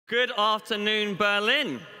Good afternoon,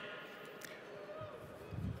 Berlin.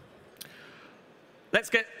 Let's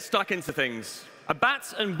get stuck into things. A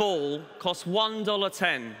bat and ball cost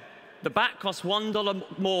 $1.10. The bat costs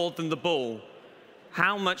 $1 more than the ball.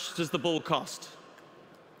 How much does the ball cost?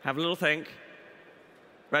 Have a little think.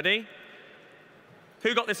 Ready?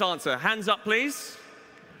 Who got this answer? Hands up, please.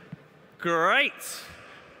 Great.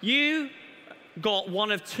 You got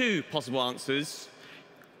one of two possible answers.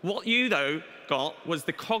 What you, though, got was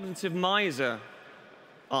the cognitive miser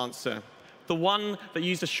answer, the one that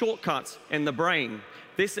used a shortcut in the brain.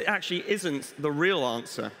 This actually isn't the real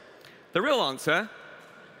answer. The real answer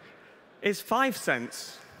is 5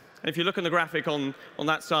 cents. And if you look on the graphic on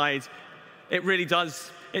that side, it really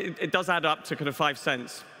does, it does add up to kind of 5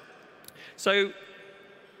 cents. So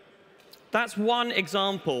that's one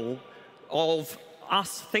example of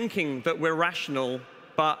us thinking that we're rational,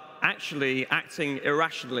 but actually acting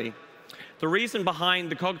irrationally. The reason behind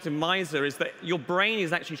the cognitive miser is that your brain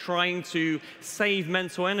is actually trying to save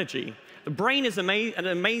mental energy. The brain is an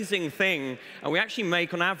amazing thing, and we actually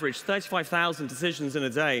make, on average, 35,000 decisions in a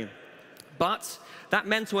day. But that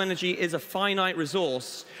mental energy is a finite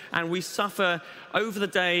resource, and we suffer over the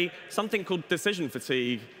day something called decision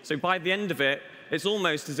fatigue. So by the end of it, it's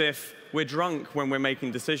almost as if we're drunk when we're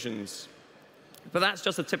making decisions. But that's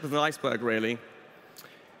just the tip of the iceberg, really.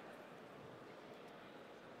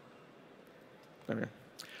 There we go.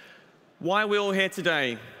 Why are we all here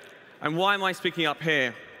today? And why am I speaking up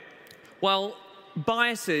here? Well,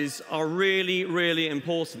 biases are really, really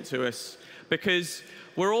important to us because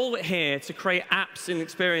we're all here to create apps and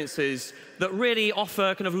experiences that really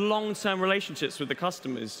offer kind of long-term relationships with the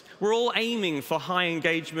customers. We're all aiming for high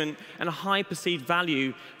engagement and a high perceived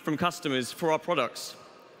value from customers for our products.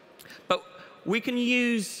 But we can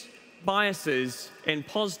use biases in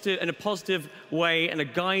a positive way, in a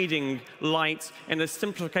guiding light, in a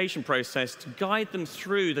simplification process to guide them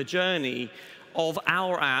through the journey of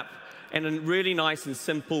our app in a really nice and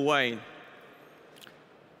simple way.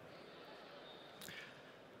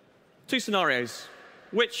 Two scenarios.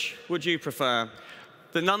 Which would you prefer?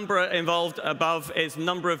 The number involved above is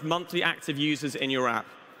number of monthly active users in your app.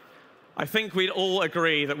 I think we'd all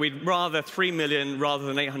agree that we'd rather 3 million rather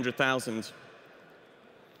than 800,000.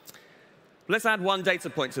 Let's add one data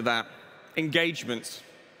point to that, engagement.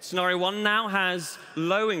 Scenario 1 now has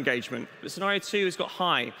low engagement, but scenario 2 has got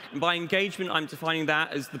high. And by engagement, I'm defining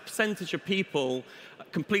that as the percentage of people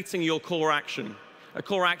completing your core action. A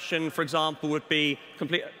core action, for example, would be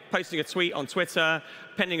posting a tweet on Twitter,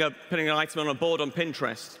 pinning an item on a board on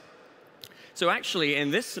Pinterest. So actually,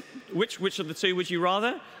 in this, which of the two would you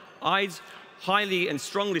rather? I'd highly and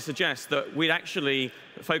strongly suggest that we'd actually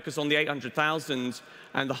focus on the 800,000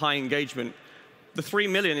 and the high engagement. The 3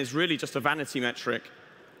 million is really just a vanity metric.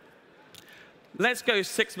 Let's go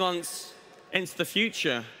 6 months into the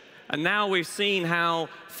future. And now we've seen how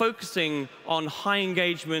focusing on high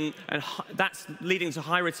engagement, and that's leading to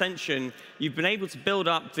high retention, you've been able to build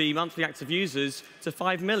up the monthly active users to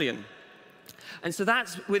 5 million. And so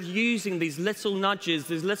that's with using these little nudges,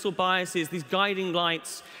 these little biases, these guiding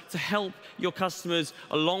lights to help your customers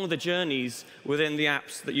along the journeys within the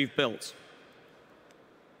apps that you've built.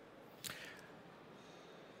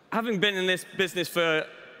 Having been in this business for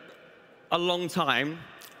a long time,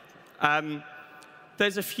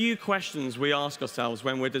 there's a few questions we ask ourselves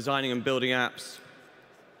when we're designing and building apps.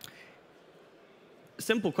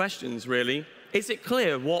 Simple questions, really. Is it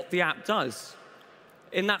clear what the app does?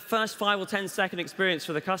 In that first 5 or 10-second experience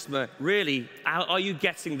for the customer, really, are you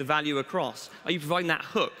getting the value across? Are you providing that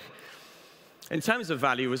hook? In terms of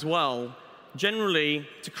value as well, generally,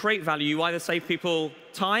 to create value, you either save people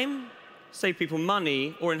time, save people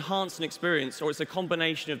money, or enhance an experience, or it's a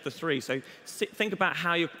combination of the three. So think about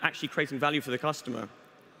how you're actually creating value for the customer.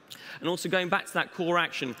 And also going back to that core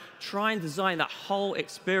action, try and design that whole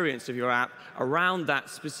experience of your app around that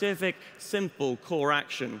specific, simple core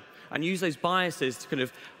action, and use those biases to kind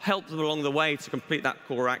of help them along the way to complete that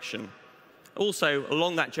core action. Also,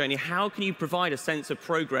 along that journey, how can you provide a sense of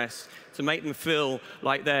progress to make them feel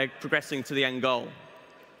like they're progressing to the end goal?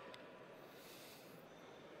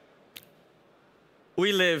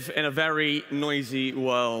 We live in a very noisy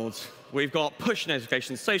world. We've got push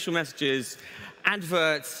notifications, social messages,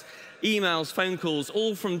 adverts, emails, phone calls,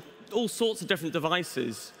 all from all sorts of different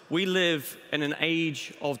devices. We live in an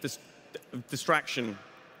age of distraction.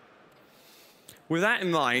 With that in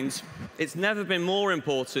mind, it's never been more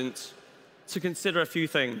important to consider a few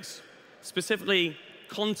things, specifically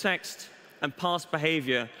context and past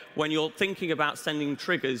behavior when you're thinking about sending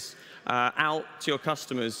triggers out to your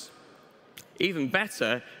customers. Even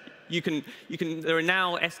better, there are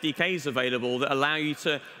now SDKs available that allow you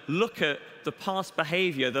to look at the past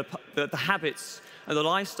behavior, the habits, and the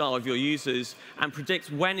lifestyle of your users and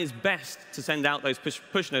predict when is best to send out those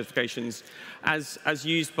push notifications, as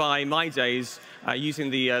used by my days using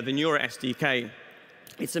the Neura SDK.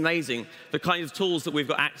 It's amazing, the kind of tools that we've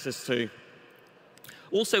got access to.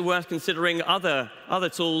 Also worth considering other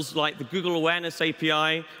tools like the Google Awareness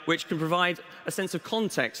API, which can provide a sense of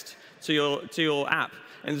context to your app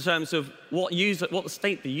in terms of what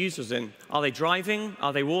state the user's in. Are they driving?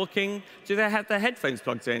 Are they walking? Do they have their headphones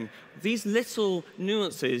plugged in? These little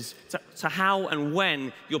nuances to how and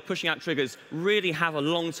when you're pushing out triggers really have a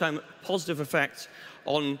long-term positive effect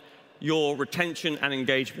on your retention and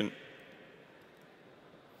engagement.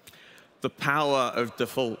 The power of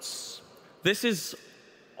defaults. This is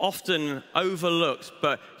often overlooked,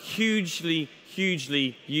 but hugely,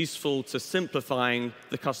 hugely useful to simplifying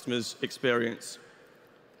the customer's experience.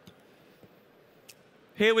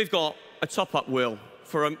 Here we've got a top-up wheel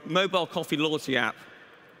for a mobile coffee loyalty app.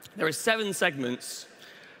 There are 7 segments.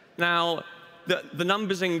 Now, the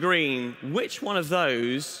numbers in green, which one of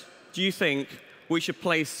those do you think we should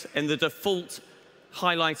place in the default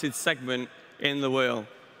highlighted segment in the wheel?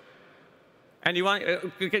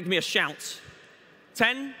 Anyone? Give me a shout.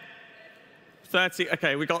 10? 30?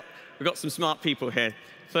 OK, we got some smart people here.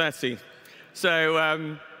 30.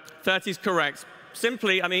 So 30 is correct.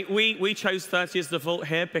 Simply, I mean, we chose 30 as the default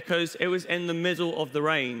here because it was in the middle of the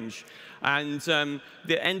range. And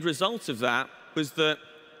the end result of that was that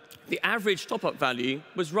the average top-up value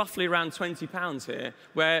was roughly around £20 here,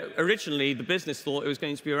 where originally the business thought it was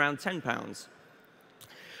going to be around £10.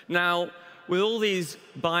 Now, with all these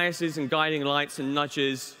biases and guiding lights and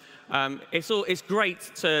nudges, it's great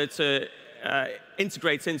to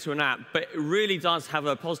integrate into an app, but it really does have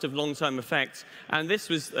a positive long-term effect. And this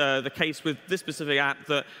was the case with this specific app,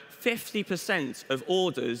 that 50% of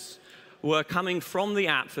orders were coming from the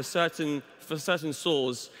app for certain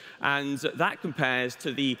stores, and that compares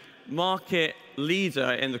to the market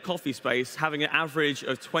leader in the coffee space having an average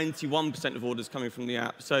of 21% of orders coming from the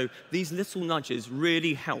app. So these little nudges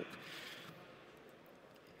really help.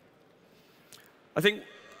 I think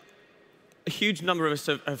a huge number of us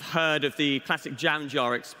have heard of the classic jam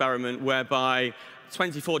jar experiment, whereby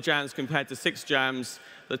 24 jams compared to 6 jams,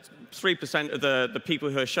 that 3% of the people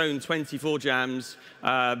who are shown 24 jams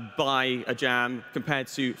buy a jam, compared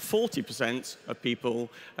to 40% of people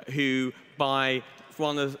who buy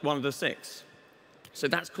one of the 6. So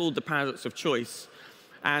that's called the paradox of choice.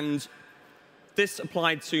 And this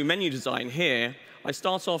applied to menu design here. I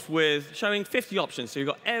start off with showing 50 options. So you've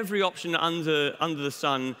got every option under the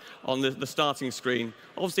sun on the starting screen.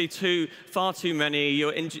 Obviously, far too many.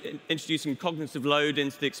 You're introducing cognitive load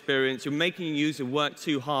into the experience. You're making a user work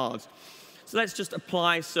too hard. So let's just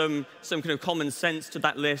apply some kind of common sense to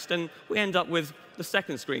that list, and we end up with the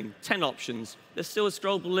second screen, 10 options. There's still a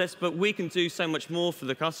scrollable list, but we can do so much more for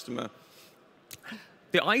the customer.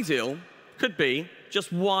 The ideal could be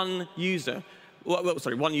just one user.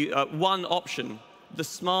 One option.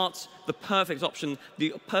 The perfect option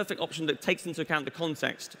that takes into account the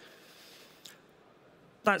context.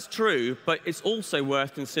 That's true, but it's also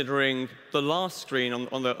worth considering the last screen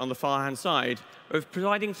on the far-hand side of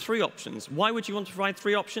providing 3 options. Why would you want to provide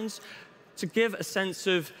 3 options? To give a sense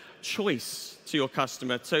of choice to your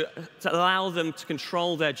customer, to allow them to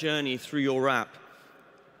control their journey through your app.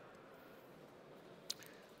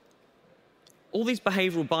 All these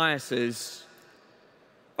behavioral biases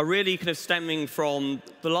are really kind of stemming from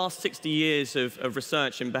the last 60 years of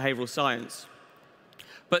research in behavioral science.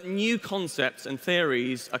 But new concepts and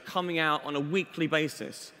theories are coming out on a weekly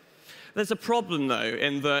basis. There's a problem, though,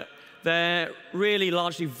 in that they're really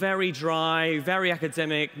largely very dry, very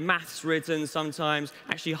academic, maths-ridden sometimes,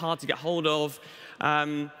 actually hard to get hold of,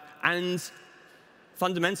 and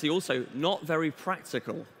fundamentally also not very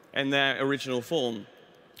practical in their original form.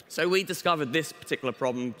 So we discovered this particular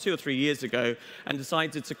problem 2 or 3 years ago and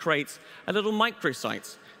decided to create a little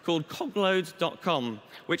microsite called cogload.com,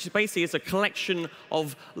 which basically is a collection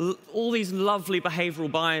of all these lovely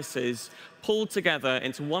behavioral biases pulled together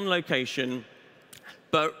into one location,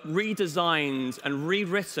 but redesigned and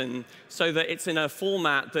rewritten so that it's in a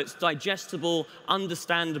format that's digestible,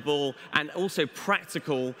 understandable, and also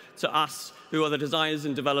practical to us who are the designers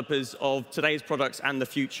and developers of today's products and the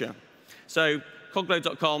future. So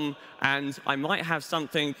cogload.com, and I might have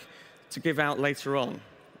something to give out later on.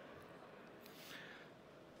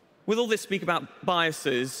 With all this speak about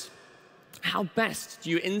biases, how best do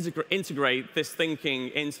you integrate this thinking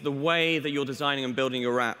into the way that you're designing and building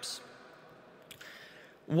your apps?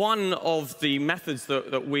 One of the methods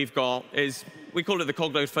that we've got is, we call it the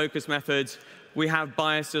cog load focus method. We have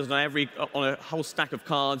biases on a whole stack of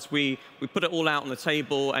cards. We put it all out on the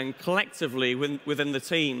table, and collectively within the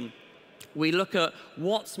team, we look at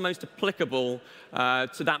what's most applicable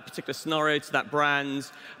to that particular scenario, to that brand,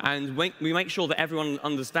 and we make sure that everyone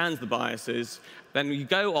understands the biases. Then you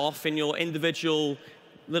go off in your individual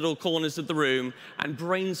little corners of the room and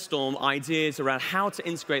brainstorm ideas around how to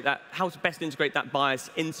best integrate that bias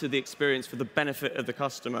into the experience for the benefit of the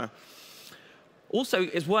customer. Also,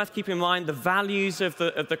 it's worth keeping in mind the values of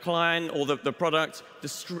the client or the product, the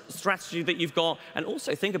strategy that you've got, and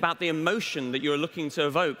also think about the emotion that you're looking to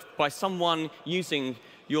evoke by someone using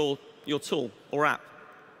your tool or app.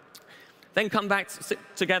 Then come back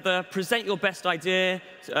together, present your best idea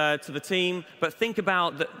to the team, but think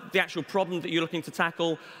about the actual problem that you're looking to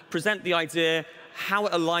tackle, present the idea, how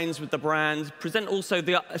it aligns with the brand, present also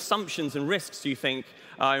the assumptions and risks you think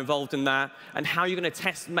are involved in that, and how you're going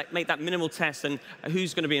to make that minimal test, and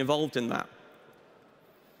who's going to be involved in that.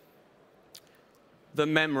 The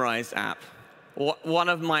Memrise app, one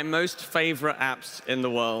of my most favorite apps in the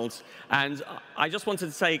world. And I just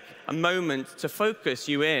wanted to take a moment to focus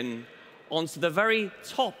you in onto the very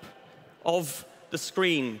top of the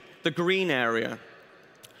screen, the green area.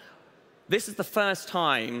 This is the first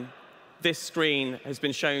time this screen has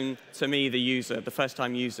been shown to me, the user, the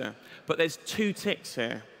first-time user. But there's 2 ticks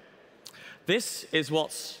here. This is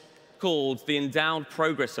what's called the endowed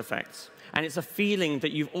progress effect. And it's a feeling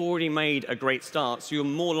that you've already made a great start, so you're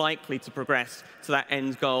more likely to progress to that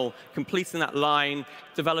end goal, completing that line,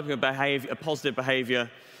 developing a positive behavior.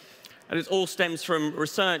 And it all stems from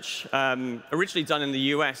research originally done in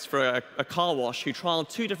the US for a car wash who trialed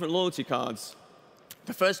 2 different loyalty cards.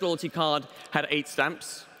 The first loyalty card had 8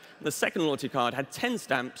 stamps. The second loyalty card had 10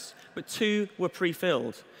 stamps, but 2 were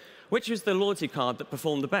pre-filled. Which was the loyalty card that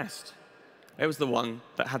performed the best? It was the one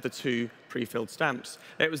that had the 2 pre-filled stamps.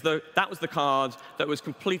 That was the card that was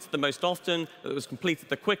completed the most often, that was completed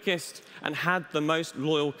the quickest, and had the most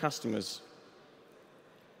loyal customers.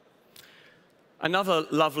 Another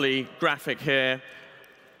lovely graphic here,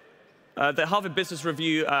 the Harvard Business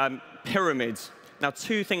Review pyramid. Now,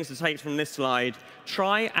 2 things to take from this slide.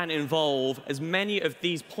 Try and involve as many of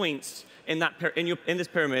these points in this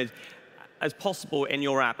pyramid as possible in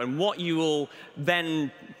your app. And what you will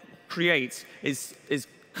then create is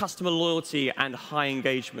customer loyalty and high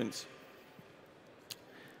engagement.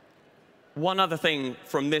 One other thing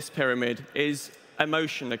from this pyramid is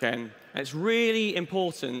emotion again. And it's really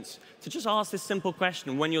important to just ask this simple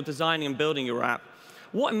question when you're designing and building your app.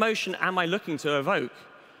 What emotion am I looking to evoke?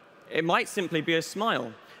 It might simply be a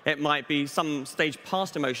smile. It might be some stage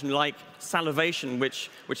past emotion like salivation, which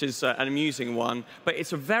is an amusing one. But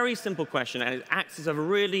it's a very simple question, and it acts as a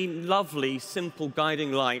really lovely, simple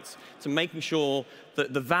guiding light to making sure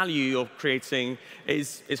that the value you're creating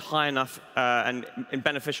is high enough and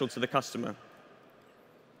beneficial to the customer.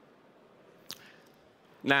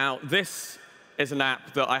 Now, this is an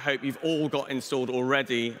app that I hope you've all got installed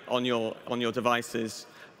already on your devices.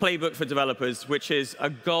 Playbook for developers, which is a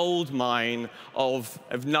gold mine of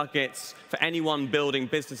nuggets for anyone building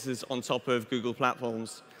businesses on top of Google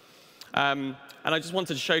platforms. And I just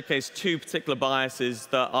wanted to showcase 2 particular biases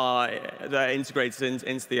that are integrated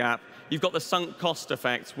into the app. You've got the sunk cost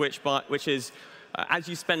effect, which is as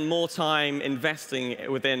you spend more time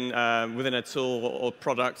investing within a tool or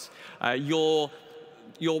product, you're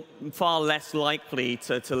far less likely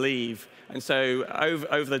to leave. And so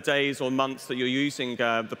over the days or months that you're using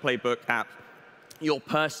the Playbook app, you're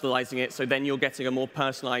personalizing it, so then you're getting a more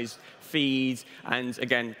personalized feed, and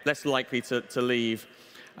again, less likely to leave.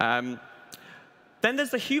 Then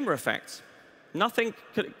there's the humor effect.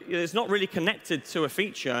 It's not really connected to a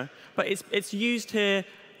feature, but it's used here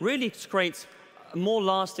really to create a more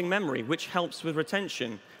lasting memory, which helps with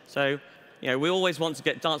retention. So we always want to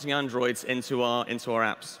get dancing androids into our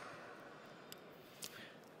apps.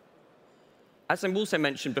 As I also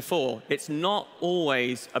mentioned before, it's not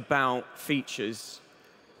always about features.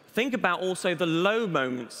 Think about also the low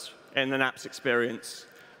moments in an app's experience.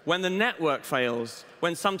 When the network fails,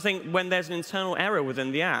 when there's an internal error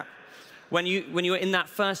within the app, when you're in that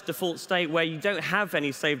first default state where you don't have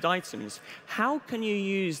any saved items, how can you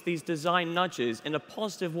use these design nudges in a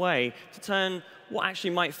positive way to turn what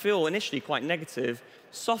actually might feel initially quite negative,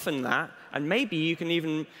 soften that, and maybe you can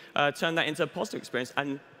even turn that into a positive experience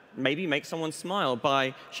and maybe make someone smile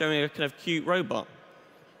by showing a kind of cute robot.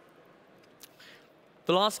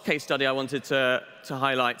 The last case study I wanted to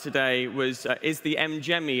highlight today is the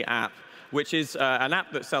MGEMI app, which is an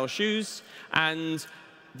app that sells shoes. And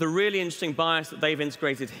the really interesting bias that they've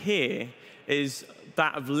integrated here is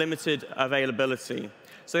that of limited availability.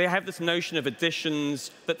 So they have this notion of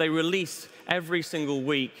editions that they release every single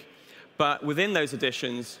week. But within those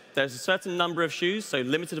editions, there's a certain number of shoes, so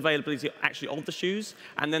limited availability actually of the shoes,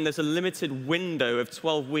 and then there's a limited window of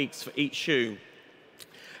 12 weeks for each shoe.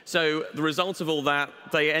 So the result of all that,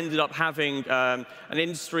 they ended up having the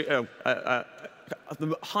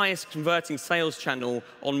highest converting sales channel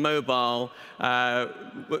on mobile.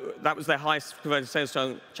 That was their highest converting sales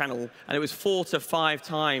channel, and it was 4 to 5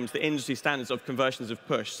 times the industry standards of conversions of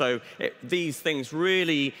push. So these things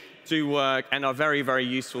really do work and are very, very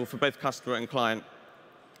useful for both customer and client.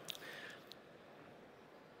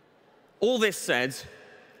 All this said,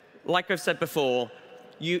 like I've said before,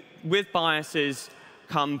 with biases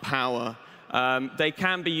come power. They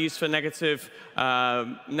can be used for negative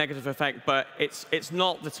effect, but it's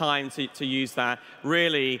not the time to use that.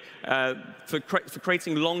 Really, for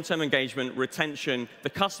creating long-term engagement, retention,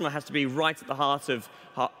 the customer has to be right at the heart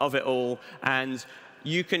of it all. And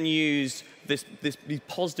you can use these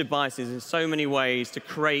positive biases in so many ways to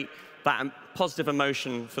create that positive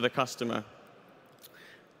emotion for the customer.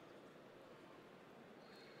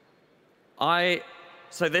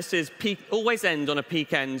 So this is always end on a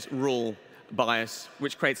peak end rule bias,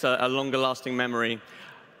 which creates a longer lasting memory.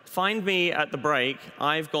 Find me at the break.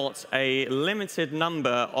 I've got a limited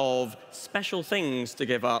number of special things to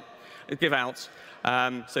give out.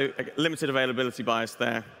 So a limited availability bias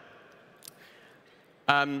there.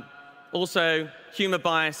 Also, humor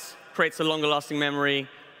bias creates a longer lasting memory.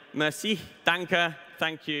 Merci, danke,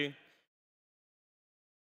 thank you.